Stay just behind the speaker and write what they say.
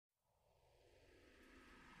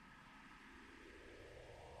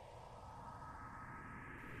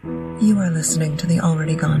You are listening to the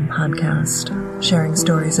Already Gone podcast, sharing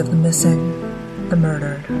stories of the missing, the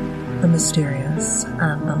murdered, the mysterious,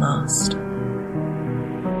 and the lost.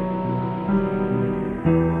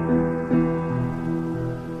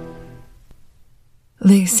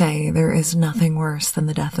 They say there is nothing worse than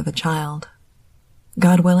the death of a child.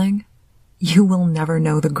 God willing, you will never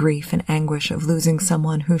know the grief and anguish of losing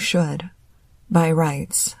someone who should, by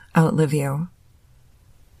rights, outlive you.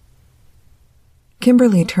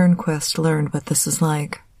 Kimberly Turnquist learned what this is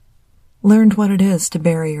like, learned what it is to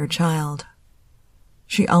bury your child.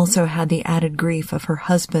 She also had the added grief of her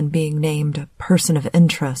husband being named a person of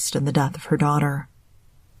interest in the death of her daughter.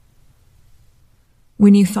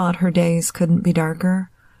 When you thought her days couldn't be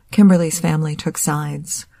darker, Kimberly's family took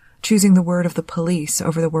sides, choosing the word of the police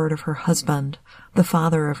over the word of her husband, the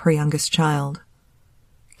father of her youngest child.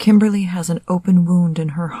 Kimberly has an open wound in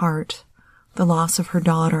her heart, the loss of her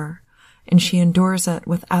daughter, and she endures it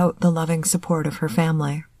without the loving support of her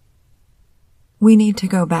family. We need to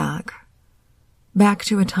go back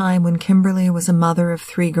to a time when Kimberly was a mother of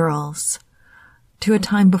 3 girls, to a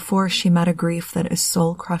time before she met a grief that is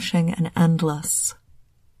soul-crushing and endless.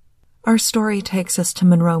 Our story takes us to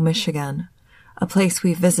Monroe, Michigan, a place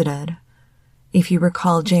we visited. If you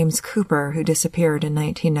recall James Cooper, who disappeared in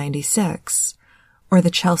 1996, or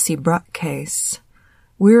the Chelsea Bruck case,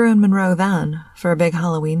 we were in Monroe then for a big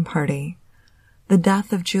Halloween party. The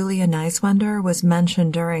death of Julia Neiswender was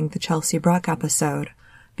mentioned during the Chelsea Bruck episode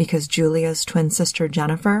because Julia's twin sister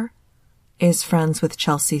Jennifer is friends with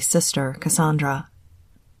Chelsea's sister Cassandra.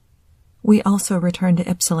 We also returned to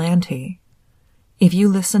Ypsilanti. If you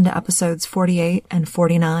listen to episodes 48 and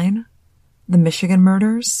 49, the Michigan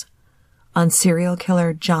murders, on serial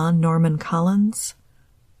killer John Norman Collins,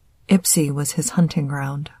 Ypsi was his hunting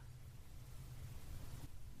ground.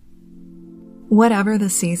 Whatever the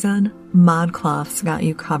season, ModCloth's got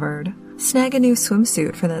you covered. Snag a new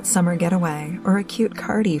swimsuit for that summer getaway or a cute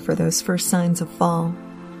cardi for those first signs of fall.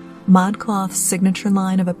 ModCloth's signature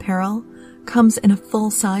line of apparel comes in a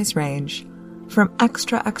full size range, from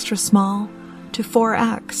extra small to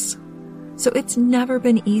 4X. So it's never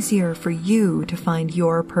been easier for you to find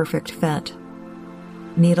your perfect fit.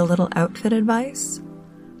 Need a little outfit advice?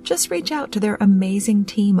 Just reach out to their amazing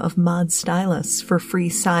team of mod stylists for free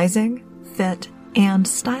sizing, fit, and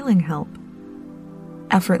styling help.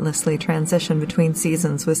 Effortlessly transition between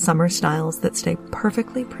seasons with summer styles that stay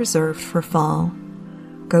perfectly preserved for fall.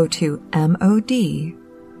 Go to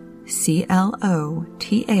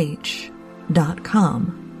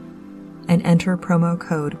modcloth.com and enter promo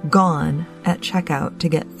code GONE at checkout to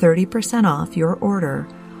get 30% off your order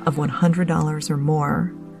of $100 or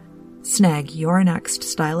more. Snag your next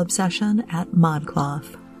style obsession at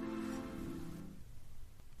ModCloth.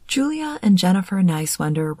 Julia and Jennifer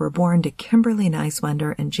Neiswender were born to Kimberly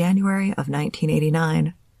Neiswender in January of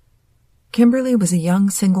 1989. Kimberly was a young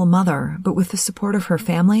single mother, but with the support of her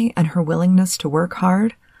family and her willingness to work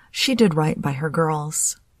hard, she did right by her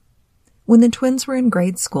girls. When the twins were in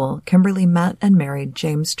grade school, Kimberly met and married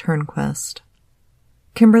James Turnquist.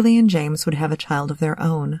 Kimberly and James would have a child of their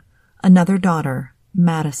own, another daughter,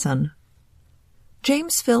 Madison.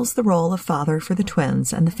 James fills the role of father for the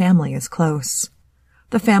twins, and the family is close.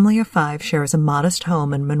 The family of 5 shares a modest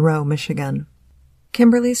home in Monroe, Michigan.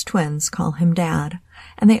 Kimberly's twins call him Dad,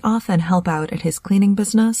 and they often help out at his cleaning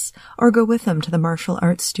business or go with him to the martial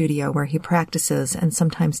arts studio where he practices and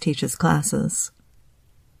sometimes teaches classes.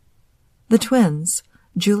 The twins,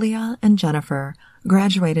 Julia and Jennifer,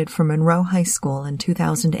 graduated from Monroe High School in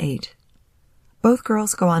 2008. Both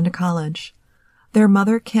girls go on to college. Their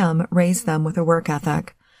mother, Kim, raised them with a work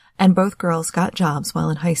ethic, and both girls got jobs while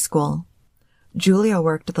in high school. Julia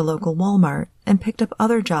worked at the local Walmart and picked up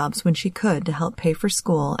other jobs when she could to help pay for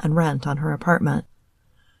school and rent on her apartment.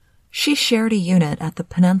 She shared a unit at the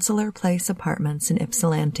Peninsular Place Apartments in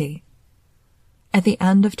Ypsilanti. At the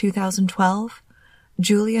end of 2012,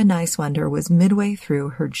 Julia Neiswender was midway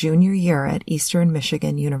through her junior year at Eastern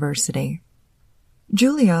Michigan University.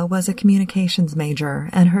 Julia was a communications major,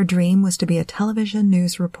 and her dream was to be a television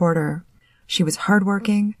news reporter. She was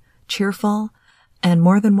hardworking, cheerful, and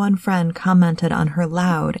more than one friend commented on her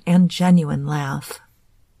loud and genuine laugh.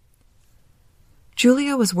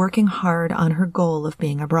 Julia was working hard on her goal of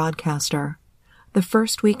being a broadcaster. The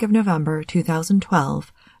first week of November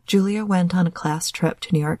 2012, Julia went on a class trip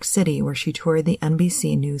to New York City where she toured the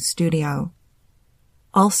NBC News studio.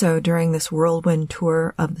 Also, during this whirlwind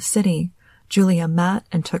tour of the city, Julia met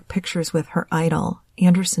and took pictures with her idol,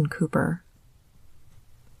 Anderson Cooper.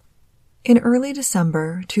 In early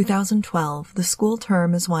December 2012, the school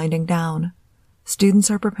term is winding down.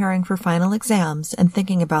 Students are preparing for final exams and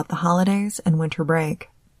thinking about the holidays and winter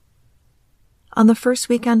break. On the first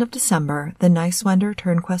weekend of December, the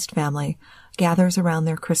Neiswender-Turnquist family gathers around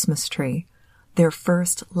their Christmas tree, their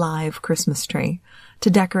first live Christmas tree, to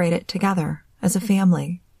decorate it together as a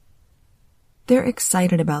family. They're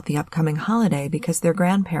excited about the upcoming holiday because their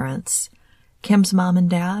grandparents, Kim's mom and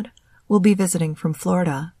dad, will be visiting from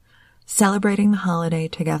Florida, celebrating the holiday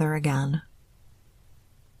together again.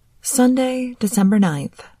 Sunday, December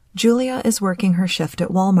 9th, Julia is working her shift at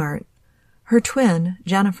Walmart. Her twin,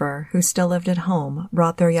 Jennifer, who still lived at home,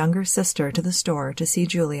 brought their younger sister to the store to see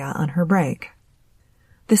Julia on her break.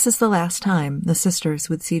 This is the last time the sisters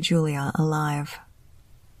would see Julia alive.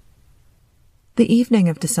 The evening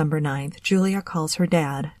of December 9th, Julia calls her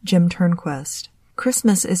dad, Jim Turnquist.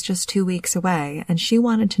 Christmas is just 2 weeks away, and she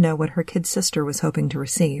wanted to know what her kid sister was hoping to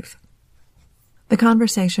receive. The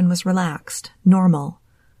conversation was relaxed, normal.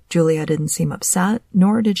 Julia didn't seem upset,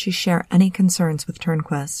 nor did she share any concerns with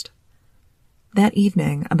Turnquist. That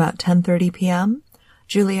evening, about 10:30 p.m.,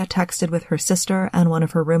 Julia texted with her sister and one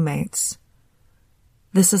of her roommates.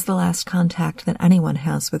 This is the last contact that anyone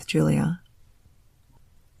has with Julia.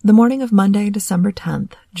 The morning of Monday, December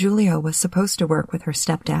 10th, Julia was supposed to work with her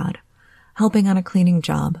stepdad, helping on a cleaning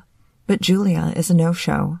job, but Julia is a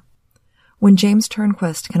no-show. When James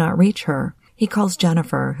Turnquist cannot reach her, he calls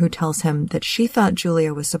Jennifer, who tells him that she thought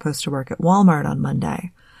Julia was supposed to work at Walmart on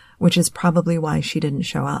Monday, which is probably why she didn't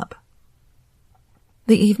show up.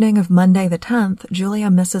 The evening of Monday the 10th, Julia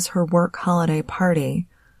misses her work holiday party.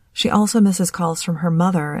 She also misses calls from her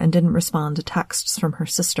mother and didn't respond to texts from her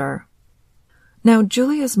sister. Now,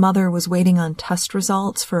 Julia's mother was waiting on test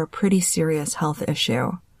results for a pretty serious health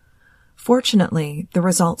issue. Fortunately, the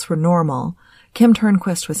results were normal. Kim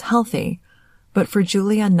Turnquist was healthy, but for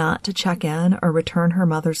Julia not to check in or return her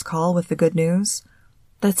mother's call with the good news,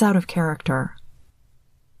 that's out of character.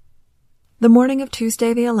 The morning of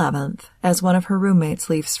Tuesday the 11th, as one of her roommates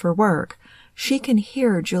leaves for work, she can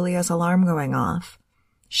hear Julia's alarm going off.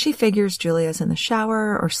 She figures Julia's in the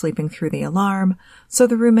shower or sleeping through the alarm, so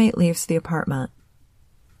the roommate leaves the apartment.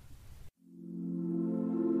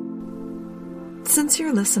 Since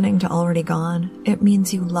you're listening to Already Gone, it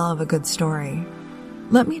means you love a good story.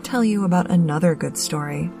 Let me tell you about another good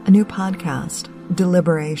story, a new podcast,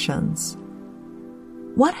 Deliberations.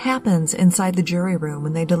 What happens inside the jury room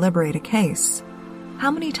when they deliberate a case?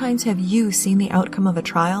 How many times have you seen the outcome of a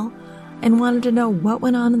trial and wanted to know what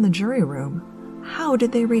went on in the jury room? How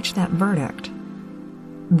did they reach that verdict?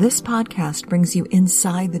 This podcast brings you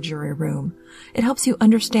inside the jury room. It helps you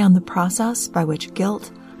understand the process by which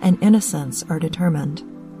guilt and innocence are determined.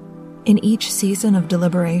 In each season of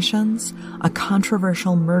Deliberations, a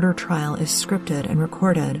controversial murder trial is scripted and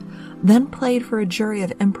recorded, then played for a jury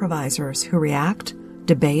of improvisers who react,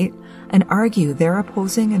 debate, and argue their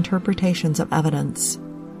opposing interpretations of evidence.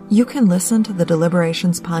 You can listen to the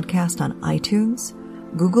Deliberations podcast on iTunes,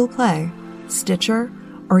 Google Play, Stitcher,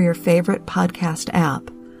 or your favorite podcast app.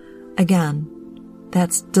 Again,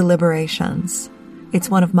 that's Deliberations. It's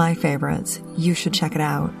one of my favorites. You should check it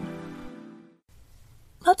out.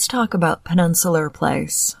 Let's talk about Peninsular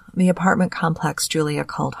Place, the apartment complex Julia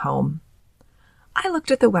called home. I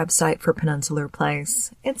looked at the website for Peninsular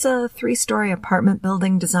Place. It's a 3-story apartment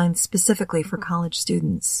building designed specifically for college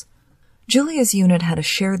students. Julia's unit had a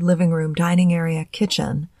shared living room, dining area,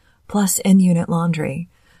 kitchen, plus in-unit laundry,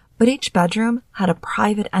 but each bedroom had a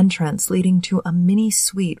private entrance leading to a mini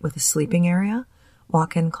suite with a sleeping area,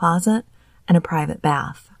 walk-in closet, and a private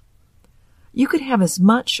bath. You could have as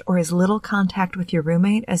much or as little contact with your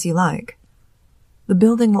roommate as you like. The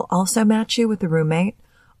building will also match you with a roommate,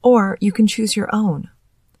 or you can choose your own.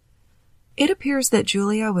 It appears that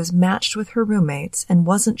Julia was matched with her roommates and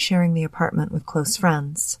wasn't sharing the apartment with close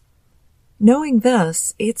friends. Knowing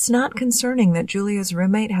this, it's not concerning that Julia's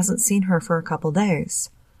roommate hasn't seen her for a couple days.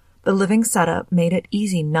 The living setup made it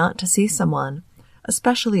easy not to see someone,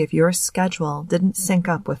 especially if your schedule didn't sync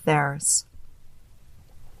up with theirs.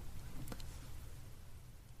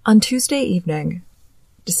 On Tuesday evening,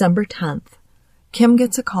 December 10th, Kim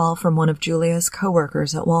gets a call from one of Julia's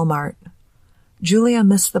coworkers at Walmart. Julia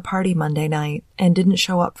missed the party Monday night and didn't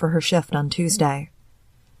show up for her shift on Tuesday.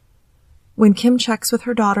 When Kim checks with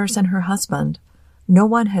her daughters and her husband, no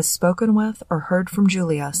one has spoken with or heard from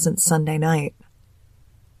Julia since Sunday night.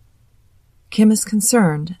 Kim is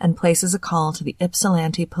concerned and places a call to the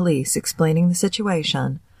Ypsilanti police explaining the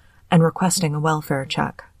situation and requesting a welfare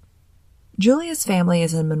check. Julia's family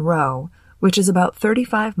is in Monroe, which is about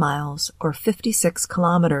 35 miles or 56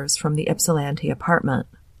 kilometers from the Ypsilanti apartment.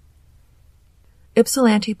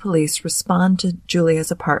 Ypsilanti police respond to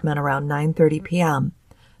Julia's apartment around 9:30 p.m.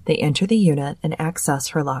 They enter the unit and access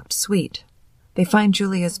her locked suite. They find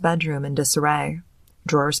Julia's bedroom in disarray.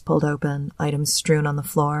 drawers pulled open, items strewn on the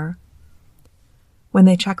floor. When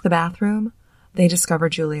they check the bathroom, they discover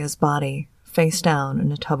Julia's body, face down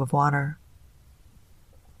in a tub of water.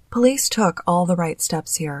 Police took all the right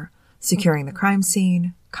steps here, securing the crime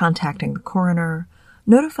scene, contacting the coroner,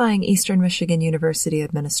 notifying Eastern Michigan University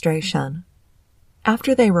administration.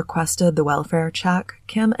 After they requested the welfare check,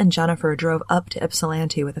 Kim and Jennifer drove up to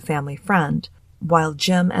Ypsilanti with a family friend, while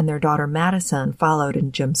Jim and their daughter Madison followed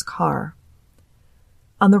in Jim's car.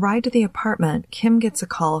 On the ride to the apartment, Kim gets a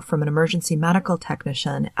call from an emergency medical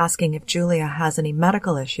technician asking if Julia has any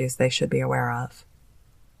medical issues they should be aware of.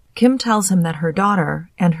 Kim tells him that her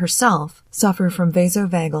daughter and herself suffer from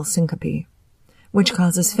vasovagal syncope, which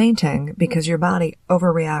causes fainting because your body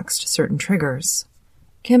overreacts to certain triggers.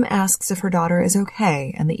 Kim asks if her daughter is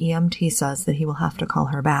okay, and the EMT says that he will have to call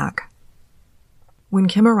her back. When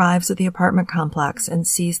Kim arrives at the apartment complex and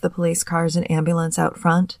sees the police cars and ambulance out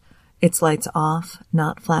front, its lights off,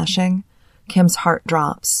 not flashing, Kim's heart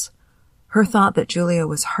drops. Her thought that Julia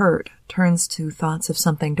was hurt turns to thoughts of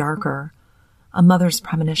something darker, a mother's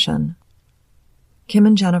premonition. Kim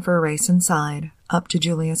and Jennifer race inside, up to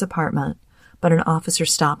Julia's apartment, but an officer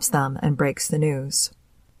stops them and breaks the news.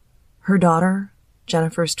 Her daughter,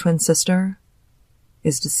 Jennifer's twin sister,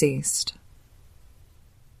 is deceased.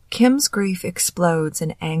 Kim's grief explodes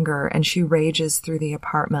in anger and she rages through the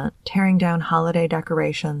apartment, tearing down holiday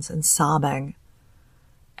decorations and sobbing.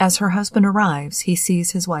 As her husband arrives, he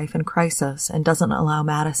sees his wife in crisis and doesn't allow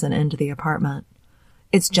Madison into the apartment.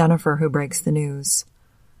 It's Jennifer who breaks the news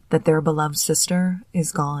that their beloved sister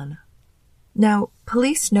is gone. Now,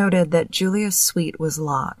 police noted that Julia's suite was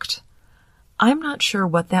locked. I'm not sure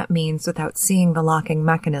what that means without seeing the locking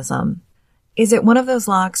mechanism. Is it one of those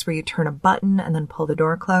locks where you turn a button and then pull the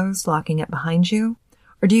door closed, locking it behind you?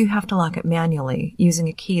 Or do you have to lock it manually, using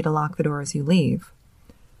a key to lock the door as you leave?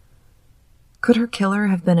 Could her killer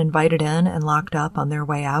have been invited in and locked up on their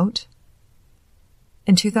way out?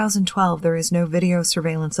 In 2012, there is no video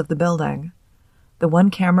surveillance of the building. The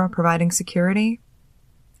one camera providing security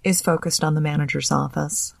is focused on the manager's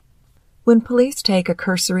office. When police take a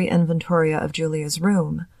cursory inventory of Julia's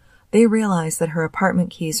room, they realize that her apartment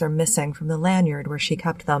keys are missing from the lanyard where she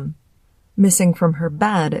kept them. Missing from her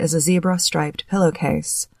bed is a zebra-striped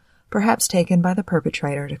pillowcase, perhaps taken by the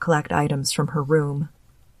perpetrator to collect items from her room.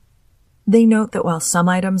 They note that while some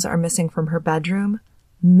items are missing from her bedroom,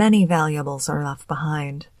 many valuables are left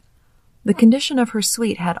behind. The condition of her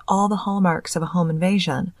suite had all the hallmarks of a home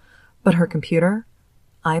invasion, but her computer,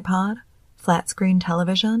 iPod, flat-screen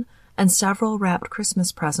television, and several wrapped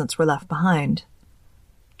Christmas presents were left behind.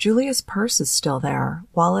 Julia's purse is still there,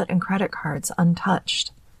 wallet and credit cards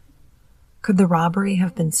untouched. Could the robbery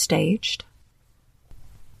have been staged?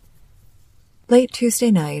 Late Tuesday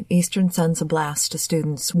night, Eastern sends a blast to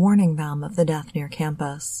students warning them of the death near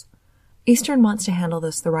campus. Eastern wants to handle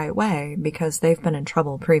this the right way because they've been in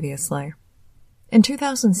trouble previously. In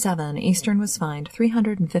 2007, Eastern was fined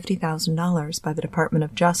 $350,000 by the Department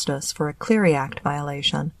of Justice for a Clery Act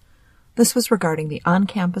violation. This was regarding the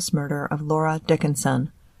on-campus murder of Laura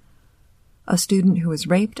Dickinson, a student who was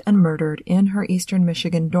raped and murdered in her Eastern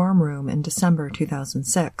Michigan dorm room in December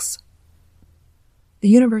 2006. The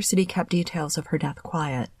university kept details of her death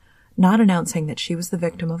quiet, not announcing that she was the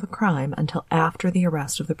victim of a crime until after the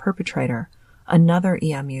arrest of the perpetrator, another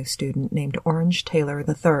EMU student named Orange Taylor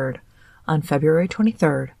III, on February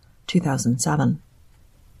 23, 2007.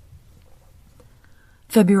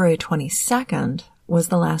 February 22nd was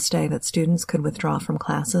the last day that students could withdraw from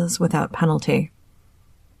classes without penalty.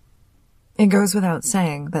 It goes without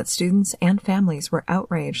saying that students and families were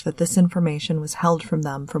outraged that this information was held from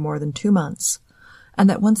them for more than 2 months, and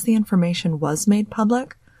that once the information was made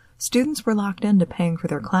public, students were locked into paying for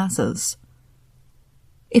their classes.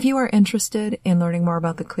 If you are interested in learning more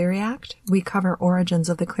about the Clery Act, we cover origins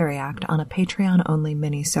of the Clery Act on a Patreon-only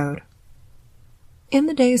mini-sode. In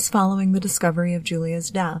the days following the discovery of Julia's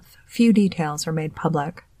death, few details are made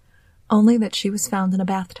public, only that she was found in a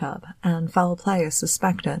bathtub and foul play is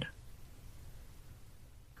suspected.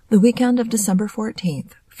 The weekend of December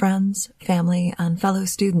 14th, friends, family, and fellow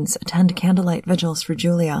students attend candlelight vigils for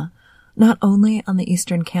Julia, not only on the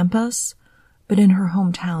Eastern campus, but in her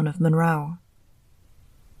hometown of Monroe.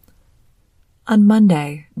 On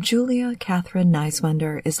Monday, Julia Catherine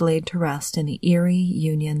Neiswender is laid to rest in the Erie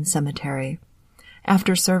Union Cemetery,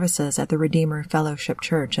 after services at the Redeemer Fellowship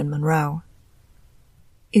Church in Monroe.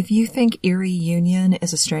 If you think Erie Union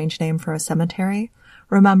is a strange name for a cemetery,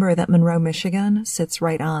 remember that Monroe, Michigan sits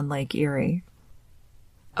right on Lake Erie.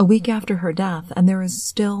 A week after her death, and there is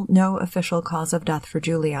still no official cause of death for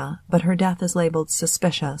Julia, but her death is labeled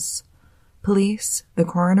suspicious. Police, the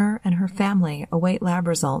coroner, and her family await lab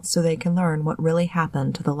results so they can learn what really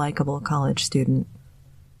happened to the likable college student.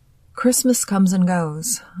 Christmas comes and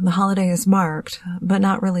goes. The holiday is marked, but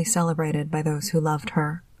not really celebrated by those who loved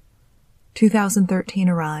her. 2013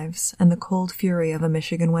 arrives, and the cold fury of a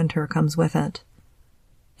Michigan winter comes with it.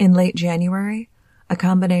 In late January, a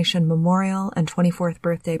combination memorial and 24th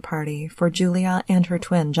birthday party for Julia and her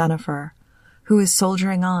twin Jennifer, who is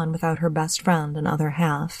soldiering on without her best friend and other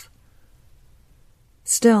half.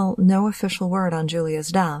 Still, no official word on Julia's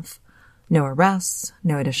death, no arrests,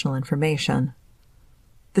 no additional information.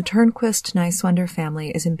 The Turnquist Neiswender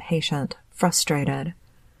family is impatient, frustrated.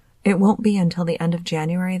 It won't be until the end of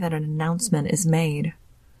January that an announcement is made.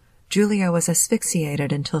 Julia was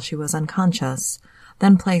asphyxiated until she was unconscious,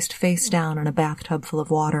 then placed face down in a bathtub full of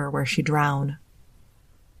water where she drowned.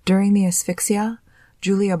 During the asphyxia,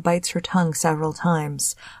 Julia bites her tongue several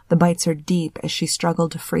times. The bites are deep as she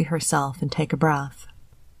struggled to free herself and take a breath.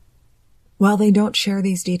 While they don't share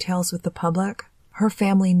these details with the public, her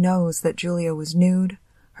family knows that Julia was nude,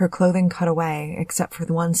 her clothing cut away except for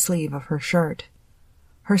the one sleeve of her shirt.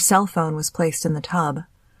 Her cell phone was placed in the tub.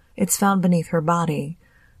 It's found beneath her body,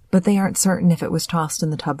 but they aren't certain if it was tossed in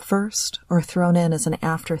the tub first or thrown in as an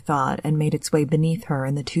afterthought and made its way beneath her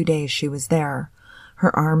in the 2 days she was there,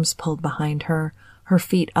 her arms pulled behind her, her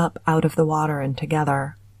feet up out of the water and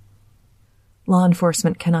together. Law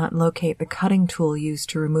enforcement cannot locate the cutting tool used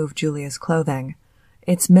to remove Julia's clothing.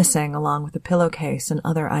 It's missing along with the pillowcase and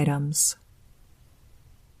other items.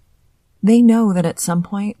 They know that at some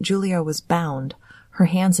point Julia was bound, her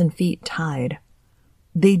hands and feet tied.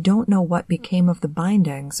 They don't know what became of the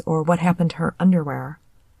bindings or what happened to her underwear.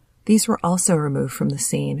 These were also removed from the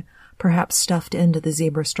scene, perhaps stuffed into the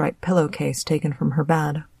zebra-striped pillowcase taken from her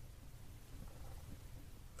bed.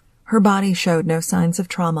 Her body showed no signs of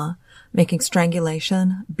trauma, making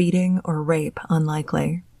strangulation, beating, or rape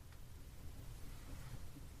unlikely.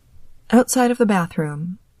 Outside of the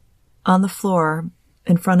bathroom, on the floor,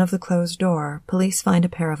 in front of the closed door, police find a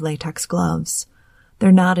pair of latex gloves.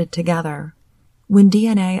 They're knotted together. When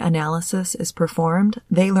DNA analysis is performed,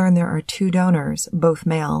 they learn there are 2 donors, both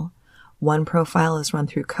male. One profile is run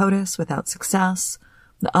through CODIS without success,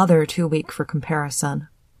 the other too weak for comparison.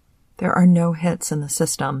 There are no hits in the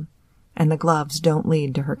system, and the gloves don't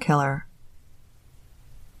lead to her killer.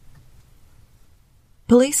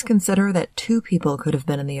 Police consider that 2 people could have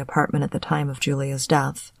been in the apartment at the time of Julia's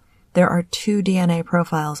death. There are 2 DNA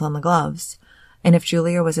profiles on the gloves, and if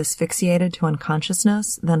Julia was asphyxiated to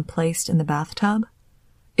unconsciousness, then placed in the bathtub,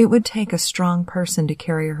 it would take a strong person to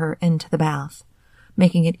carry her into the bath,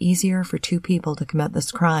 making it easier for 2 people to commit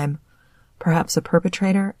this crime, perhaps a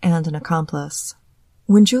perpetrator and an accomplice.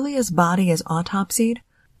 When Julia's body is autopsied,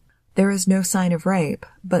 there is no sign of rape,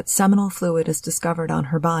 but seminal fluid is discovered on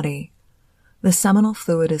her body. The seminal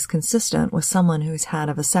fluid is consistent with someone who's had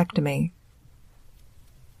a vasectomy.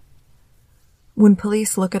 When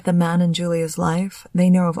police look at the men in Julia's life, they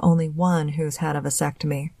know of only one who's had a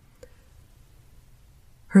vasectomy.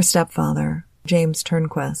 Her stepfather, James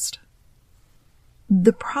Turnquist.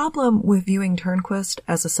 The problem with viewing Turnquist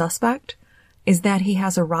as a suspect is that he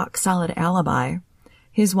has a rock-solid alibi.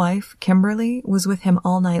 His wife, Kimberly, was with him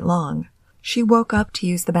all night long. She woke up to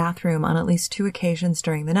use the bathroom on at least 2 occasions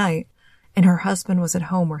during the night, and her husband was at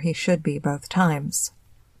home where he should be both times.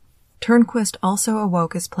 Turnquist also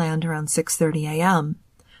awoke as planned around 6:30 a.m.,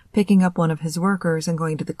 picking up one of his workers and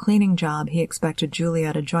going to the cleaning job he expected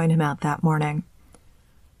Julia to join him at that morning.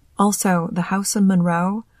 Also, the house in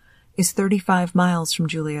Monroe is 35 miles from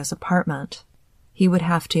Julia's apartment. He would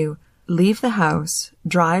have to leave the house,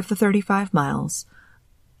 drive the 35 miles,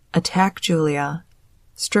 attack Julia,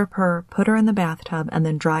 strip her, put her in the bathtub, and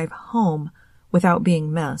then drive home without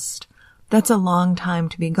being missed. That's a long time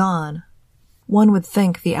to be gone. One would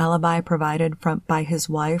think the alibi provided by his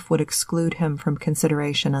wife would exclude him from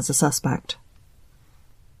consideration as a suspect.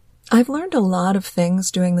 I've learned a lot of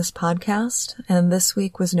things doing this podcast, and this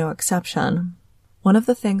week was no exception. One of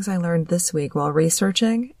the things I learned this week while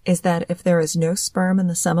researching is that if there is no sperm in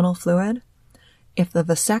the seminal fluid, if the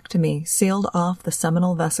vasectomy sealed off the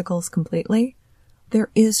seminal vesicles completely, there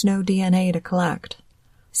is no DNA to collect.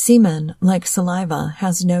 Semen, like saliva,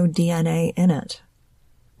 has no DNA in it.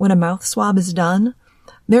 When a mouth swab is done,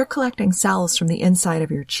 they're collecting cells from the inside of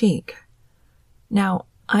your cheek. Now,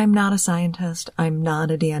 I'm not a scientist. I'm not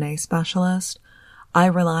a DNA specialist. I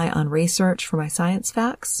rely on research for my science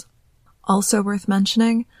facts. Also worth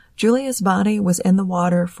mentioning, Julia's body was in the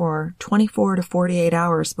water for 24 to 48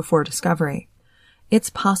 hours before discovery. It's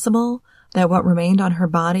possible that what remained on her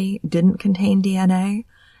body didn't contain DNA,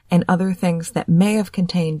 and other things that may have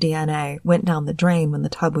contained DNA went down the drain when the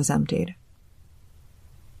tub was emptied.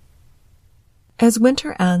 As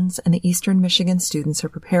winter ends and the Eastern Michigan students are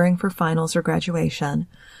preparing for finals or graduation,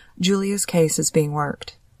 Julia's case is being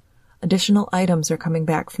worked. Additional items are coming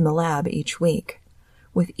back from the lab each week.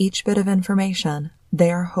 With each bit of information,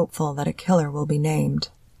 they are hopeful that a killer will be named.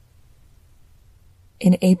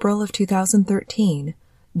 In April of 2013,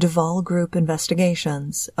 Duvall Group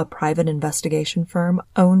Investigations, a private investigation firm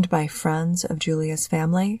owned by friends of Julia's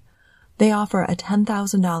family, they offer a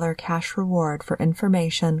 $10,000 cash reward for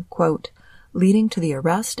information, quote, leading to the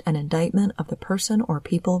arrest and indictment of the person or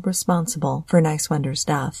people responsible for Neiswender's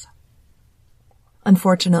death.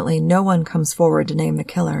 Unfortunately, no one comes forward to name the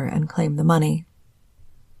killer and claim the money.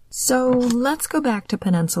 So let's go back to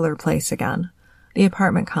Peninsular Place again, the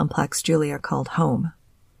apartment complex Julia called home.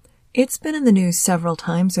 It's been in the news several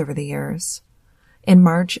times over the years. In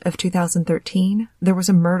March of 2013, there was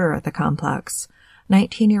a murder at the complex.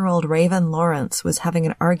 19-year-old Raven Lawrence was having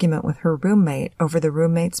an argument with her roommate over the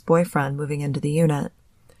roommate's boyfriend moving into the unit.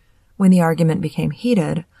 When the argument became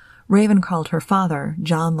heated, Raven called her father,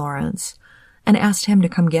 John Lawrence, and asked him to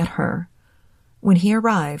come get her. When he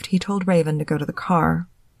arrived, he told Raven to go to the car.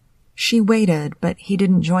 She waited, but he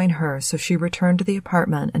didn't join her, so she returned to the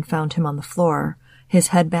apartment and found him on the floor, his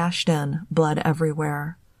head bashed in, blood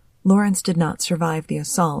everywhere. Lawrence did not survive the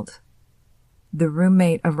assault. The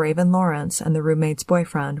roommate of Raven Lawrence and the roommate's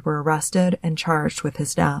boyfriend were arrested and charged with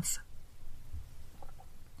his death.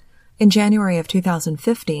 In January of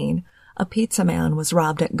 2015, a pizza man was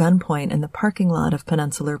robbed at gunpoint in the parking lot of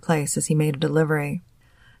Peninsular Place as he made a delivery.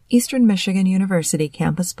 Eastern Michigan University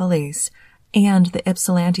campus police and the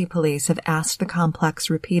Ypsilanti police have asked the complex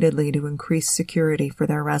repeatedly to increase security for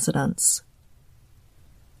their residents.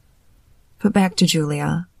 But back to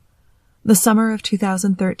Julia. The summer of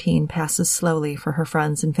 2013 passes slowly for her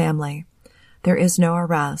friends and family. There is no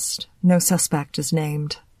arrest. No suspect is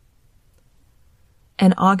named.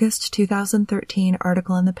 An August 2013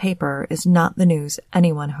 article in the paper is not the news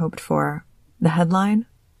anyone hoped for. The headline?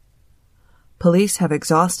 Police have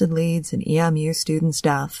exhausted leads in EMU student's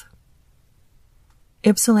death.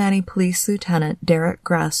 Ypsilanti Police Lieutenant Derek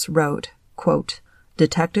Gress wrote, quote,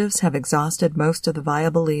 detectives have exhausted most of the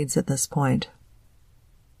viable leads at this point.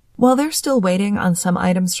 While they're still waiting on some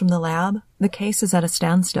items from the lab, the case is at a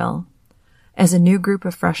standstill. As a new group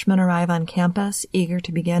of freshmen arrive on campus, eager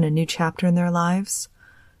to begin a new chapter in their lives,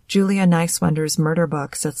 Julia Neiswender's murder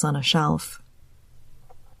book sits on a shelf.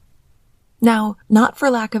 Now, not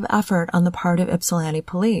for lack of effort on the part of Ypsilanti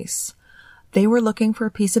police. They were looking for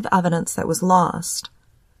a piece of evidence that was lost.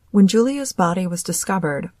 When Julia's body was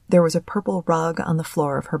discovered, there was a purple rug on the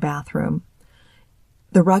floor of her bathroom.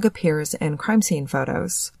 The rug appears in crime scene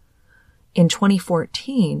photos. In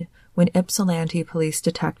 2014, when Ypsilanti police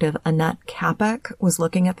detective Annette Kapek was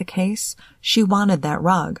looking at the case, she wanted that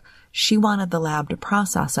rug. She wanted the lab to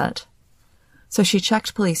process it. So she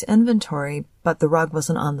checked police inventory, but the rug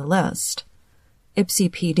wasn't on the list. Ypsi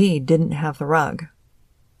PD didn't have the rug.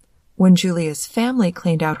 When Julia's family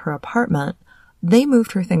cleaned out her apartment, they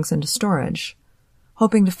moved her things into storage.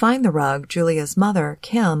 Hoping to find the rug, Julia's mother,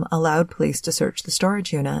 Kim, allowed police to search the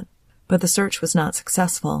storage unit. But the search was not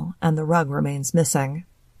successful, and the rug remains missing.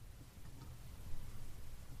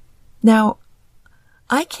 Now,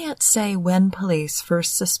 I can't say when police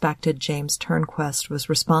first suspected James Turnquist was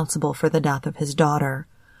responsible for the death of his daughter,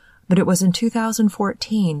 but it was in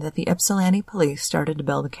 2014 that the Ypsilanti police started to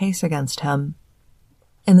build a case against him.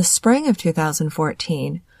 In the spring of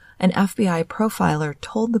 2014, an FBI profiler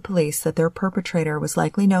told the police that their perpetrator was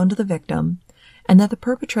likely known to the victim and that the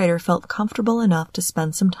perpetrator felt comfortable enough to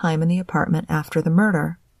spend some time in the apartment after the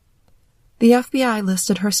murder. The FBI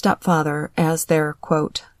listed her stepfather as their,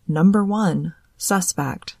 quote, number one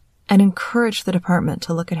suspect, and encouraged the department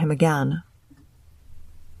to look at him again.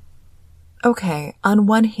 Okay, on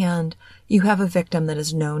one hand, you have a victim that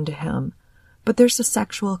is known to him, but there's a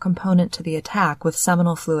sexual component to the attack with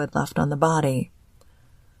seminal fluid left on the body.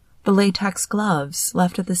 The latex gloves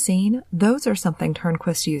left at the scene, those are something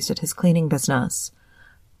Turnquist used at his cleaning business.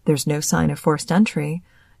 There's no sign of forced entry,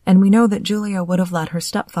 and we know that Julia would have let her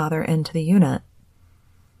stepfather into the unit.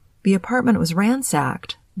 The apartment was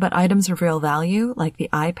ransacked, but items of real value, like the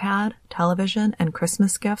iPad, television, and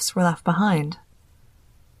Christmas gifts, were left behind.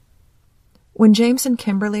 When James and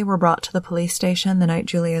Kimberly were brought to the police station the night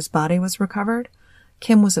Julia's body was recovered,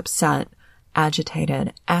 Kim was upset,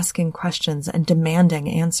 agitated, asking questions and demanding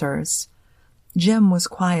answers. Jim was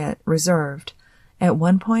quiet, reserved. At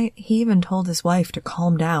one point, he even told his wife to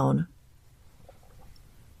calm down.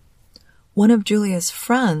 One of Julia's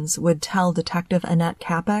friends would tell Detective Annette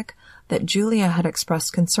Kapek that Julia had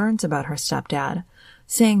expressed concerns about her stepdad,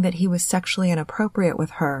 saying that he was sexually inappropriate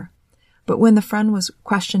with her. but when the friend was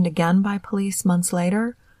questioned again by police months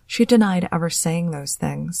later, she denied ever saying those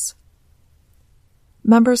things.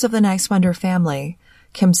 Members of the Neiswender family,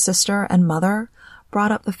 Kim's sister and mother,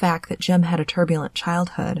 brought up the fact that Jim had a turbulent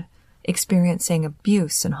childhood, experiencing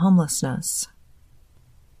abuse and homelessness.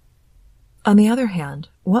 On the other hand,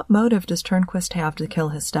 what motive does Turnquist have to kill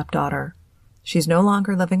his stepdaughter? She's no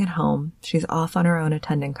longer living at home. She's off on her own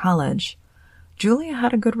attending college. Julia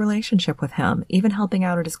had a good relationship with him, even helping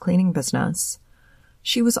out at his cleaning business.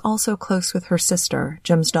 She was also close with her sister,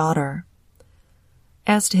 Jim's daughter.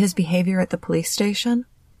 As to his behavior at the police station,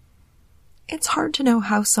 it's hard to know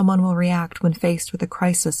how someone will react when faced with a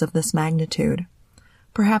crisis of this magnitude.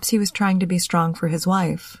 Perhaps he was trying to be strong for his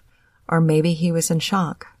wife, or maybe he was in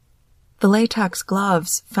shock. The latex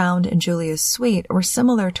gloves found in Julia's suite were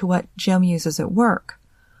similar to what Jim uses at work,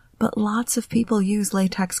 but lots of people use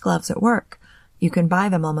latex gloves at work. You can buy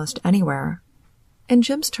them almost anywhere. And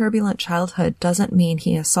Jim's turbulent childhood doesn't mean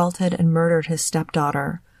he assaulted and murdered his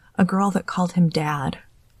stepdaughter, a girl that called him Dad.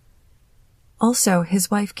 Also, his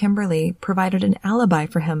wife Kimberly provided an alibi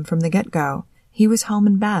for him from the get-go. He was home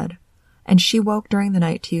in bed, and she woke during the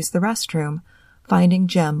night to use the restroom, finding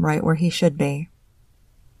Jim right where he should be.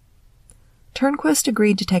 Turnquist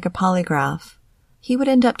agreed to take a polygraph. He would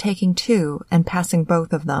end up taking 2 and passing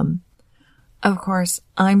both of them. Of course,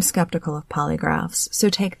 I'm skeptical of polygraphs, so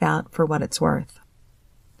take that for what it's worth.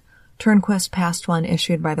 Turnquist passed one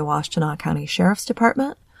issued by the Washtenaw County Sheriff's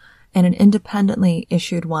Department and an independently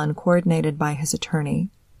issued one coordinated by his attorney.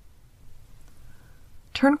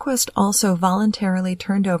 Turnquist also voluntarily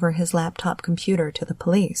turned over his laptop computer to the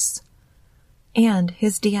police. And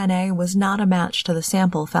his DNA was not a match to the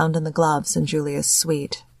sample found in the gloves in Julia's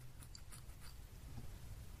suite.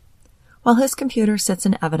 While his computer sits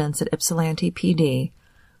in evidence at Ypsilanti PD,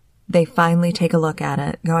 they finally take a look at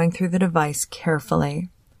it, going through the device carefully.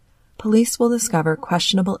 Police will discover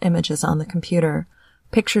questionable images on the computer,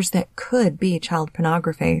 pictures that could be child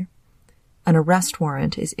pornography. An arrest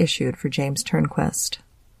warrant is issued for James Turnquist.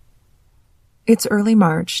 It's early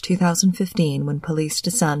March 2015 when police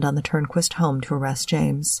descend on the Turnquist home to arrest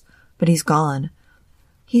James, but he's gone.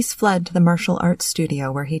 He's fled to the martial arts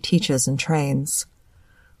studio where he teaches and trains.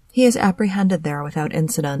 He is apprehended there without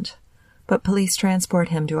incident, but police transport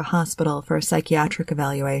him to a hospital for a psychiatric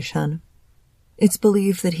evaluation. It's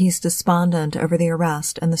believed that he's despondent over the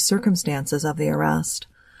arrest and the circumstances of the arrest.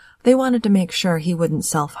 They wanted to make sure he wouldn't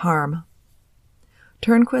self-harm.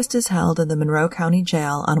 Turnquist is held in the Monroe County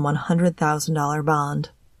Jail on $100,000 bond.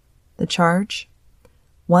 The charge?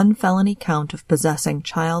 1 felony count of possessing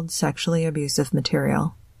child sexually abusive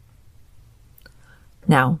material.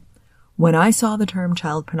 Now, when I saw the term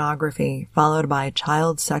child pornography followed by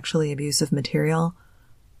child sexually abusive material,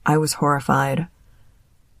 I was horrified.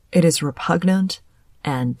 It is repugnant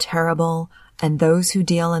and terrible, and those who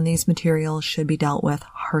deal in these materials should be dealt with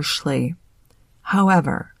harshly.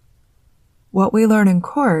 However, what we learn in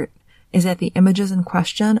court is that the images in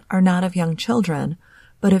question are not of young children,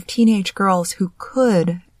 but of teenage girls who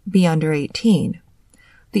could be under 18.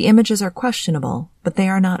 The images are questionable, but they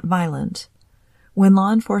are not violent. When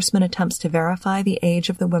law enforcement attempts to verify the age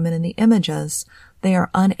of the women in the images, they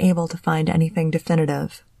are unable to find anything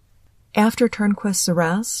definitive. After Turnquist's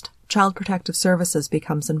arrest, Child Protective Services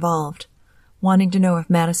becomes involved, wanting to know if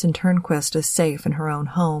Madison Turnquist is safe in her own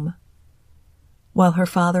home. While her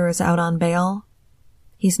father is out on bail,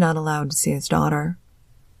 he's not allowed to see his daughter.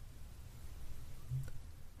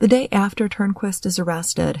 The day after Turnquist is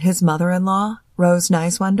arrested, his mother-in-law, Rose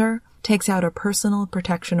Neiswender, takes out a personal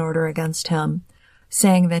protection order against him,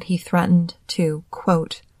 saying that he threatened to,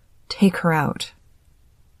 quote, take her out,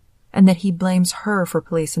 and that he blames her for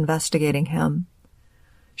police investigating him.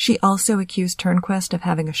 She also accused Turnquist of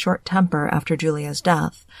having a short temper after Julia's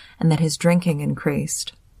death, and that his drinking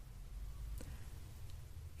increased.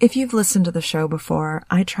 If you've listened to the show before,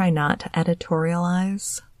 I try not to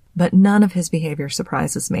editorialize, but none of his behavior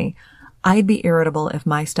surprises me. I'd be irritable if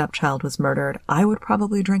my stepchild was murdered. I would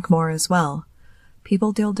probably drink more as well.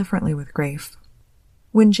 People deal differently with grief.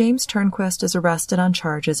 When James Turnquist is arrested on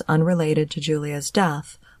charges unrelated to Julia's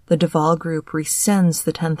death, the Duvall Group rescinds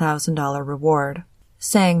the $10,000 reward,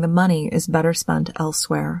 saying the money is better spent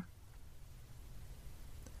elsewhere.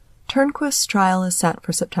 Turnquist's trial is set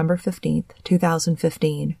for September 15,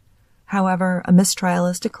 2015. However, a mistrial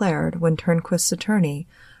is declared when Turnquist's attorney,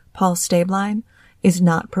 Paul Stabline, is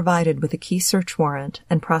not provided with a key search warrant,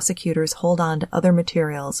 and prosecutors hold on to other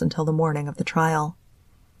materials until the morning of the trial.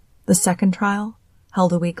 The second trial,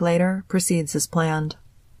 held a week later, proceeds as planned.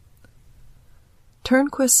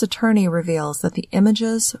 Turnquist's attorney reveals that the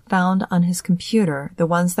images found on his computer, the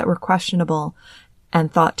ones that were questionable,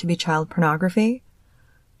 and thought to be child pornography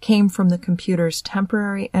came from the computer's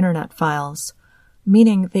temporary internet files,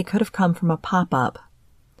 meaning they could have come from a pop-up.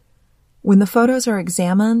 When the photos are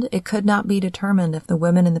examined, it could not be determined if the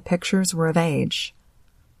women in the pictures were of age.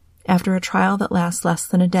 After a trial that lasts less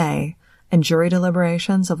than a day and jury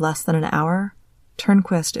deliberations of less than an hour,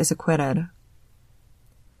 Turnquist is acquitted.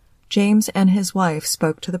 James and his wife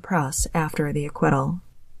spoke to the press after the acquittal.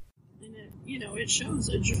 And it shows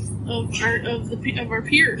of our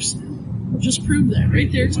peers. Just proved that right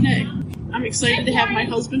there today. I'm excited to have my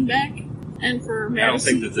husband back, and for Madison. I don't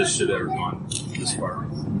think that this should have ever gone this far.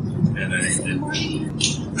 And I think that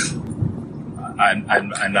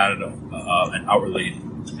I'm not an outwardly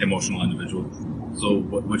emotional individual. So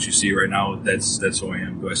what you see right now, that's who I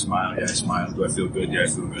am. Do I smile? Yeah, I smile. Do I feel good? Yeah, I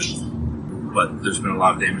feel good. But there's been a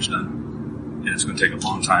lot of damage done, and it's going to take a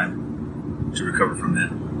long time to recover from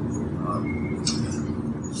that.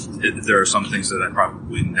 There are some things that I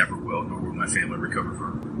probably never will, nor will my family recover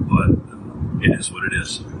from. But it is what it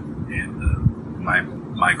is, and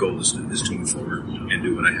my goal is to move forward and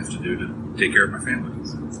do what I have to do to take care of my family.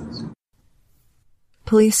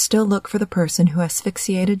 Police still look for the person who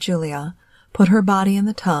asphyxiated Julia, put her body in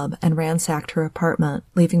the tub, and ransacked her apartment,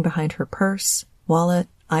 leaving behind her purse, wallet,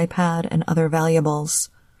 iPad, and other valuables.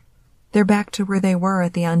 They're back to where they were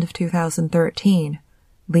at the end of 2013.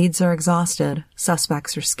 Leads are exhausted,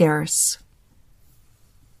 suspects are scarce.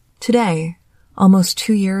 Today, almost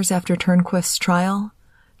 2 years after Turnquist's trial,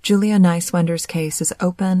 Julia Neiswender's case is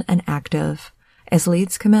open and active. As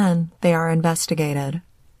leads come in, they are investigated.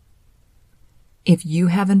 If you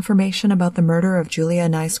have information about the murder of Julia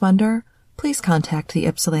Neiswender, please contact the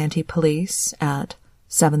Ypsilanti Police at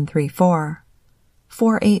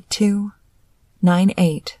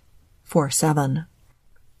 734-482-9847.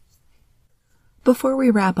 Before we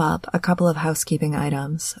wrap up, a couple of housekeeping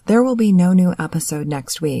items. There will be no new episode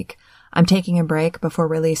next week. I'm taking a break before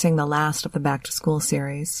releasing the last of the Back to School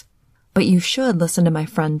series. But you should listen to my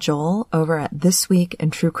friend Joel over at This Week in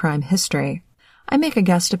True Crime History. I make a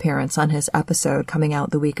guest appearance on his episode coming out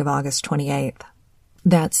the week of August 28th.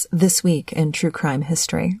 That's This Week in True Crime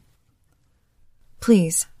History.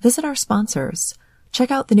 Please visit our sponsors. Check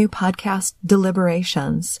out the new podcast,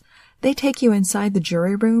 Deliberations. They take you inside the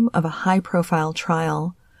jury room of a high-profile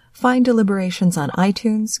trial. Find Deliberations on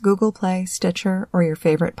iTunes, Google Play, Stitcher, or your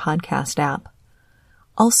favorite podcast app.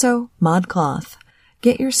 Also, ModCloth.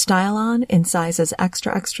 Get your style on in sizes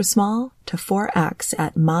extra, extra small to 4X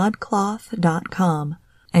at modcloth.com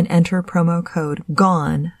and enter promo code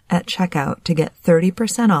GONE at checkout to get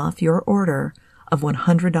 30% off your order of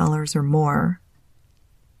 $100 or more.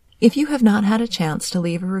 If you have not had a chance to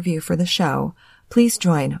leave a review for the show, please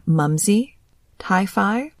join Mumsy,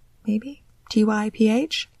 Ti-Fi, maybe,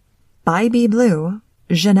 TYPH, By Be Blue,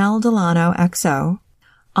 Janelle Delano XO,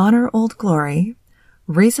 Honor Old Glory,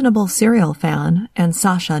 Reasonable Serial Fan, and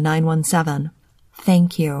Sasha917.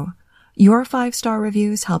 Thank you. Your 5-star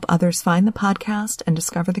reviews help others find the podcast and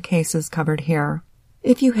discover the cases covered here.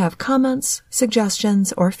 If you have comments,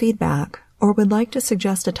 suggestions, or feedback, or would like to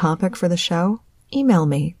suggest a topic for the show, email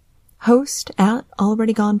me,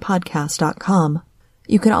 host@alreadygonepodcast.com.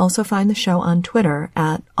 You can also find the show on Twitter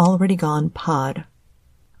at alreadygonepod.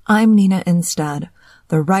 I'm Nina Instead,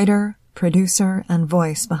 the writer, producer, and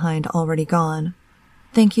voice behind Already Gone.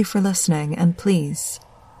 Thank you for listening, and please,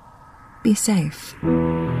 be safe.